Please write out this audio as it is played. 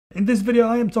In this video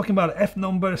I am talking about F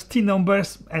numbers, T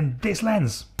numbers and this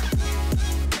lens.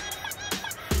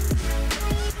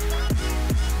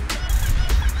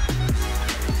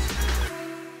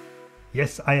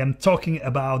 Yes, I am talking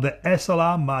about the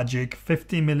SLR Magic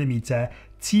 50mm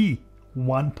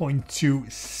T1.2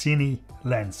 Cine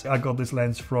lens. I got this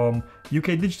lens from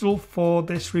UK Digital for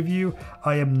this review.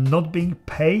 I am not being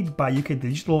paid by UK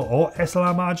Digital or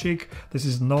SLR Magic. This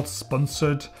is not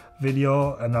sponsored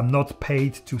video and I'm not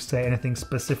paid to say anything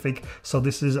specific. So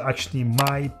this is actually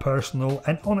my personal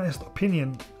and honest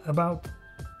opinion about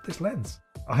this lens.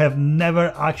 I have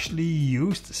never actually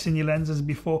used Cine lenses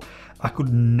before. I could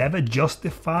never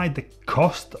justify the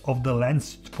cost of the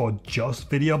lens for just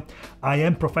video. I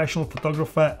am a professional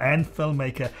photographer and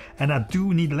filmmaker, and I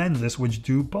do need lenses which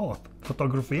do both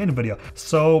photography and video.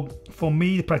 So for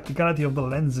me, the practicality of the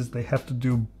lenses, they have to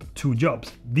do two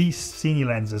jobs. These Cine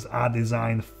lenses are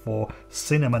designed for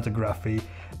cinematography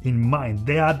in mind.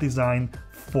 They are designed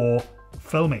for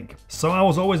filming. So I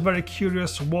was always very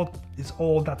curious, what is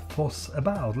all that fuss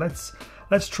about? Let's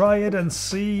try it and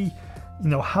see,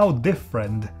 how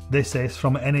different this is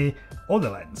from any other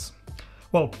lens.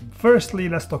 Well, firstly,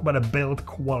 let's talk about the build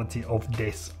quality of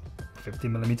this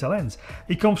 50mm lens.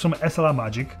 It comes from SLR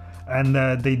Magic, and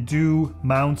they do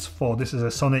mounts for, this is a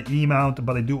Sony E mount,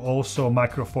 but they do also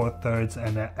Micro Four Thirds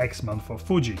and an X mount for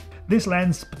Fuji. This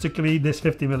lens, particularly this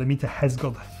 50mm, has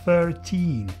got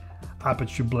 13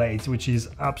 aperture blades, which is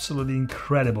absolutely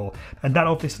incredible, and that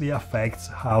obviously affects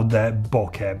how the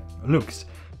bokeh looks.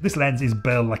 This lens is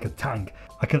built like a tank.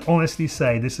 I can honestly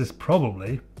say this is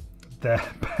probably the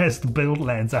best built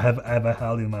lens I have ever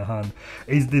held in my hand.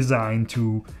 It's designed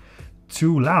to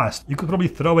last. You could probably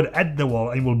throw it at the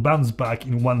wall and it will bounce back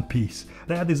in one piece.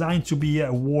 They are designed to be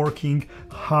working,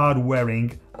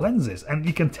 hard-wearing lenses, and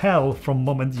you can tell from the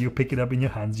moment you pick it up in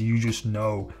your hands, you just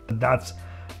know that that's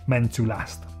meant to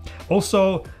last.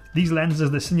 Also, these lenses,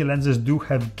 the Cine lenses, do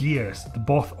have gears,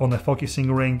 both on the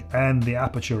focusing ring and the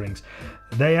aperture rings.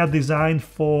 They are designed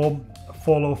for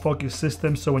follow focus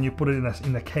system, so when you put it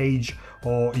in a cage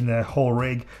or in a whole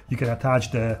rig, you can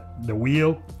attach the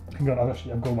wheel. Hang on,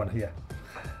 I've got one here.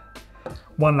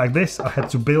 One like this I had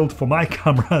to build for my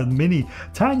camera,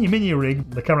 tiny mini rig.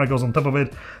 The camera goes on top of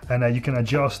it, and you can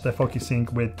adjust the focusing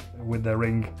with the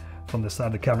ring from the side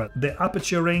of the camera. The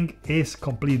aperture ring is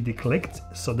completely clicked,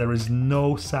 so there is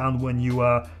no sound when you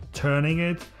are turning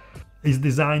it. It's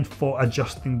designed for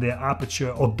adjusting the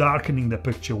aperture or darkening the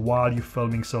picture while you're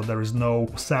filming, so there is no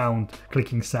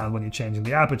clicking sound when you're changing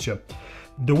the aperture.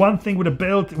 The one thing with the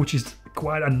build, which is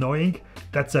quite annoying,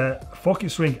 that's a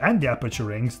focus ring and the aperture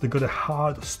rings. They got a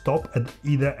hard stop at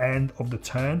either end of the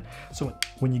turn, so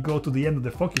when you go to the end of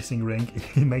the focusing ring,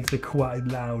 it makes a quite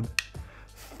loud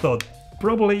thud.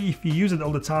 Probably if you use it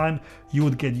all the time, you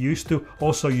would get used to.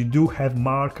 Also, you do have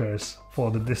markers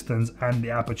for the distance and the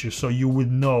aperture, so you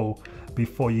would know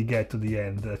before you get to the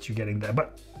end that you're getting there,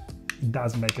 but it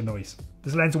does make a noise.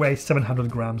 This lens weighs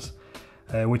 700 grams,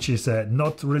 which is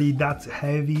not really that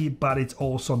heavy, but it's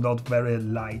also not very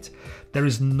light. There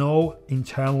is no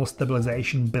internal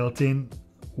stabilization built in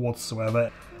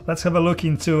whatsoever. Let's have a look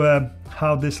into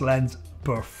how this lens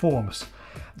performs.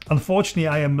 Unfortunately,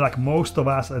 I am like most of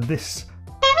us at this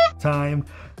time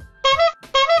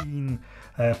in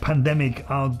pandemic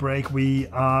outbreak. We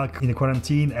are in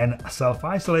quarantine and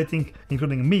self-isolating,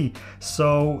 including me,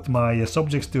 so my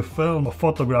subjects to film or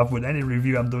photograph with any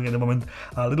review I'm doing at the moment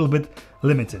are a little bit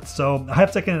limited. So I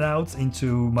have taken it out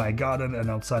into my garden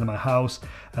and outside of my house,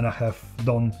 and I have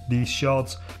done these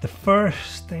shots. The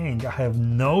first thing I have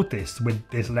noticed with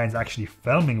this lens, actually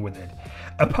filming with it,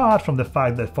 apart from the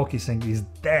fact that focusing is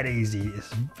dead easy,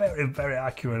 it's very, very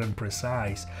accurate and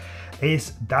precise,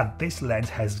 is that this lens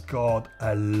has got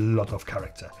a lot of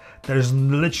character. There's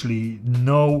literally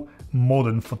no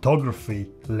modern photography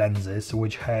lenses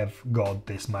which have got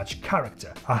this much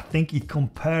character. I think it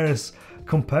compares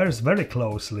very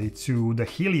closely to the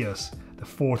Helios, the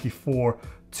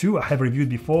 44-2 I have reviewed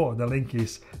before. The link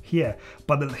is here.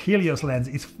 But the Helios lens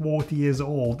is 40 years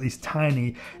old, it's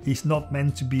tiny, it's not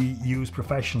meant to be used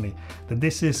professionally.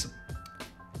 This is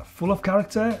full of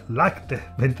character, like the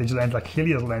vintage lens, like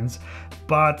Helios lens,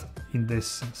 but in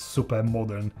this super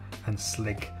modern and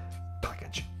slick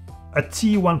package. A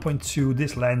T1.2,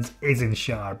 this lens isn't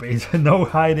sharp. It's no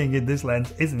hiding it, this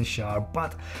lens isn't sharp,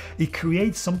 but it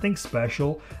creates something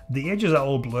special. The edges are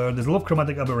all blurred, there's a lot of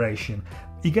chromatic aberration.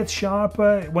 It gets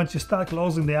sharper once you start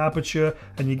closing the aperture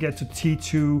and you get to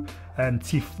T2 and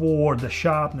T4, the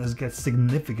sharpness gets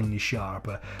significantly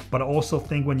sharper. But I also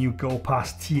think when you go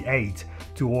past T8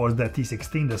 towards the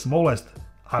T16, the smallest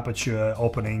aperture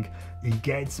opening, it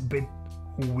gets a bit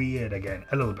weird again,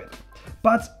 a little bit.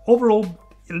 But overall,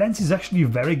 the lens is actually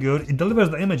very good. It delivers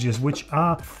the images which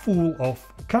are full of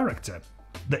character.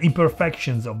 The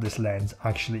imperfections of this lens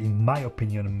actually, in my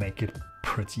opinion, make it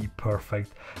pretty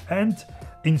perfect and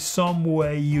in some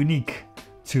way unique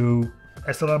to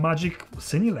SLR Magic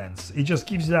Cine lens. It just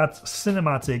gives that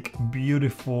cinematic,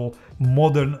 beautiful,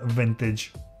 modern,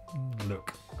 vintage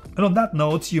look. And on that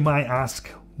note, you might ask,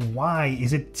 why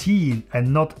is it T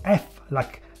and not F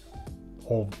like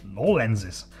all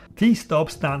lenses? T-stop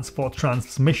stands for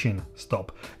transmission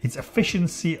stop. It's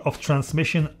efficiency of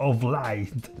transmission of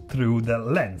light through the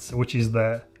lens, which is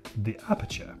the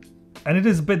aperture. And it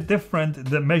is a bit different,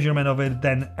 the measurement of it,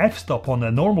 than f-stop on the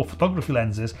normal photography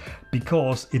lenses,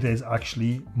 because it is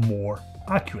actually more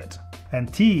accurate.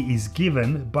 And T is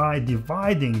given by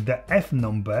dividing the f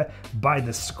number by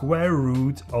the square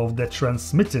root of the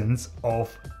transmittance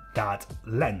of that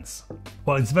lens.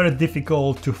 Well, it's very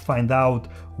difficult to find out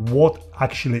what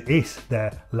actually is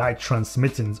the light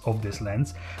transmittance of this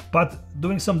lens, but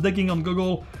doing some digging on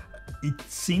Google, it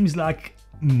seems like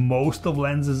most of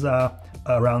lenses are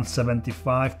around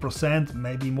 75%,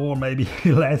 maybe more, maybe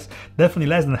less, definitely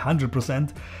less than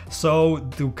 100%. So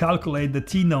to calculate the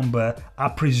T number, I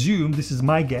presume, this is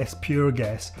my guess, pure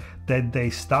guess, that they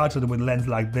started with lens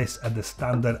like this at the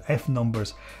standard f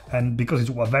numbers, and because it's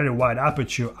a very wide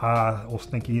aperture, I was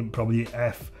thinking probably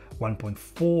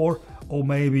f1.4 or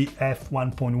maybe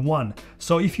f1.1.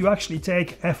 So if you actually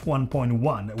take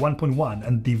f1.1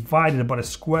 and divide it by the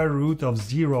square root of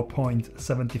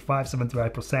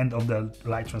 0.75% of the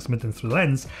light transmittance through the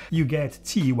lens, you get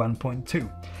T1.2.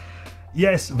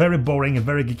 Yes, very boring and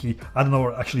very geeky. I don't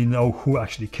know who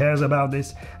actually cares about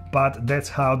this, but that's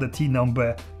how the T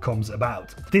number comes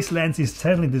about. This lens is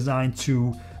certainly designed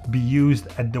to be used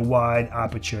at the wide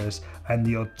apertures, and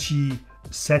your T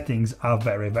settings are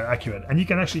very, very accurate. And you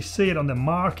can actually see it on the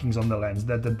markings on the lens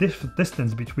that the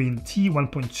distance between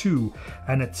T1.2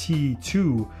 and a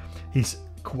T2 is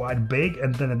quite big,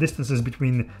 and then the distances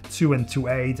between 2 and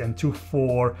 2.8 and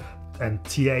 2.4 and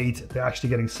T8, they're actually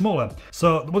getting smaller.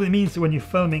 So what it means when you're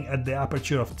filming at the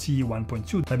aperture of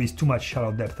T1.2, maybe it's too much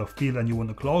shallow depth of field and you want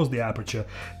to close the aperture,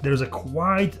 there's a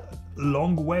quite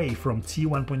long way from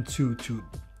T1.2 to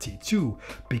T2,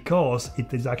 because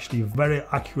it is actually very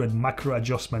accurate macro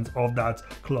adjustment of that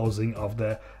closing of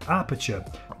the aperture.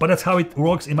 But that's how it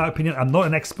works, in my opinion. I'm not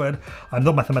an expert, I'm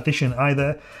not a mathematician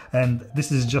either, and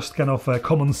this is just kind of a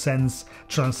common sense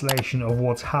translation of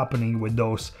what's happening with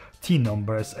those T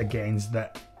numbers against the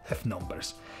F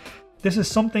numbers. This is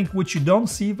something which you don't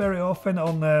see very often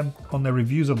on the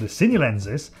reviews of the Cine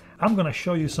lenses. I'm gonna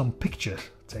show you some pictures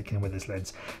taken with this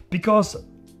lens, because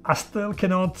I still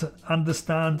cannot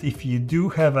understand, if you do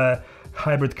have a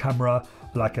hybrid camera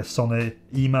like a Sony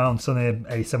E-mount, Sony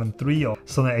a7 III or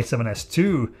Sony a7S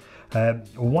II,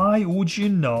 why would you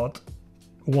not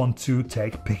want to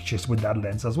take pictures with that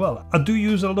lens as well? I do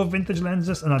use a lot of vintage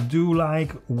lenses and I do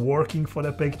like working for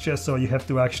the picture, so you have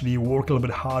to actually work a little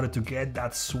bit harder to get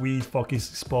that sweet focus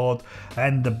spot,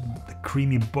 and the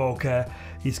creamy bokeh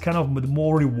is kind of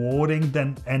more rewarding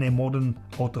than any modern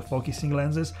autofocusing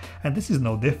lenses, and this is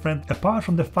no different, apart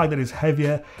from the fact that it's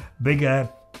heavier, bigger,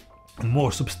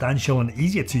 more substantial and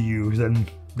easier to use than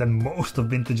most of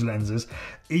vintage lenses.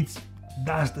 It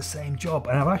does the same job,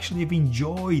 and I've actually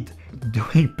enjoyed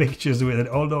doing pictures with it,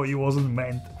 although it wasn't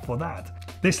meant for that.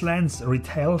 This lens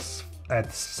retails at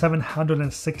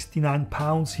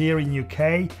 £769 here in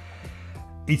UK.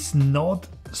 It's not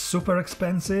super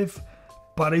expensive,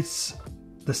 but it's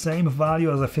the same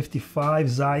value as a 55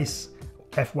 Zeiss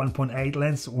f1.8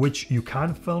 lens, which you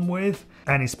can film with,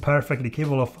 and is perfectly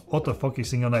capable of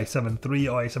autofocusing on a7 III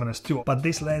or a7S II. But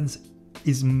this lens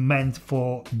is meant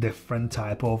for different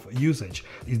type of usage.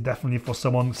 It's definitely for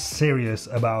someone serious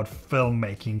about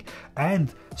filmmaking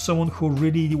and someone who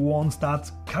really wants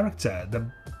that character, the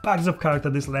bags of character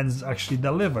this lens actually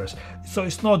delivers. So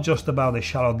it's not just about a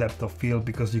shallow depth of field,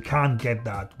 because you can't get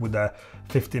that with a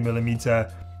 50mm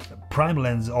prime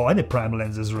lens or any prime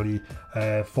lenses really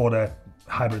for the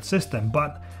hybrid system,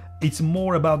 but it's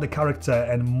more about the character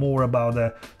and more about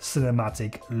the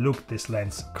cinematic look this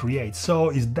lens creates.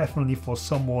 So it's definitely for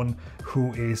someone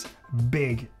who is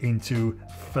big into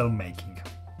filmmaking.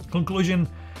 The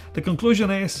conclusion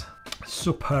is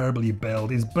superbly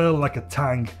built. It's built like a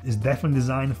tank. It's definitely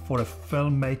designed for a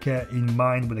filmmaker in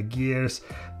mind, with the gears,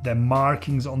 the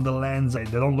markings on the lens. They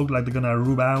don't look like they're gonna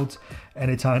rub out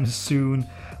anytime soon.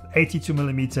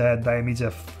 82mm diameter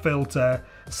filter,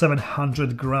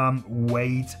 700 gram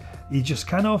weight. It just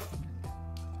kind of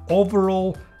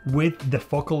overall with the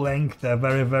focal length, a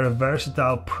very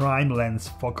versatile prime lens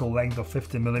focal length of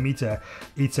 50mm.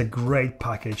 It's a great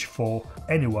package for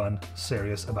anyone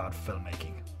serious about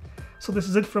filmmaking. So this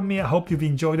is it from me. I hope you've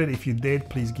enjoyed it. If you did,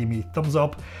 please give me a thumbs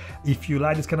up. If you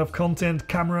like this kind of content,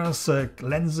 cameras,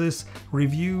 lenses,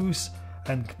 reviews,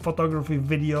 and photography,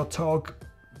 video talk,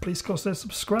 please consider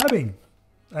subscribing.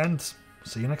 And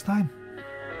see you next time.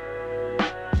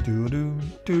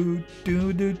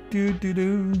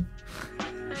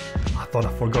 I thought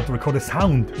I forgot to record the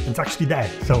sound. It's actually there.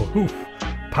 So, oof,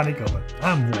 panic over.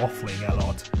 I'm waffling a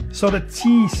lot. So the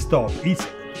T stop, it's...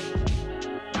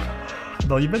 I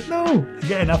don't even know.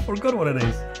 Again, I forgot what it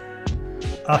is.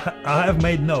 I have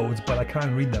made notes, but I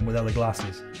can't read them without the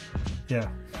glasses. Yeah.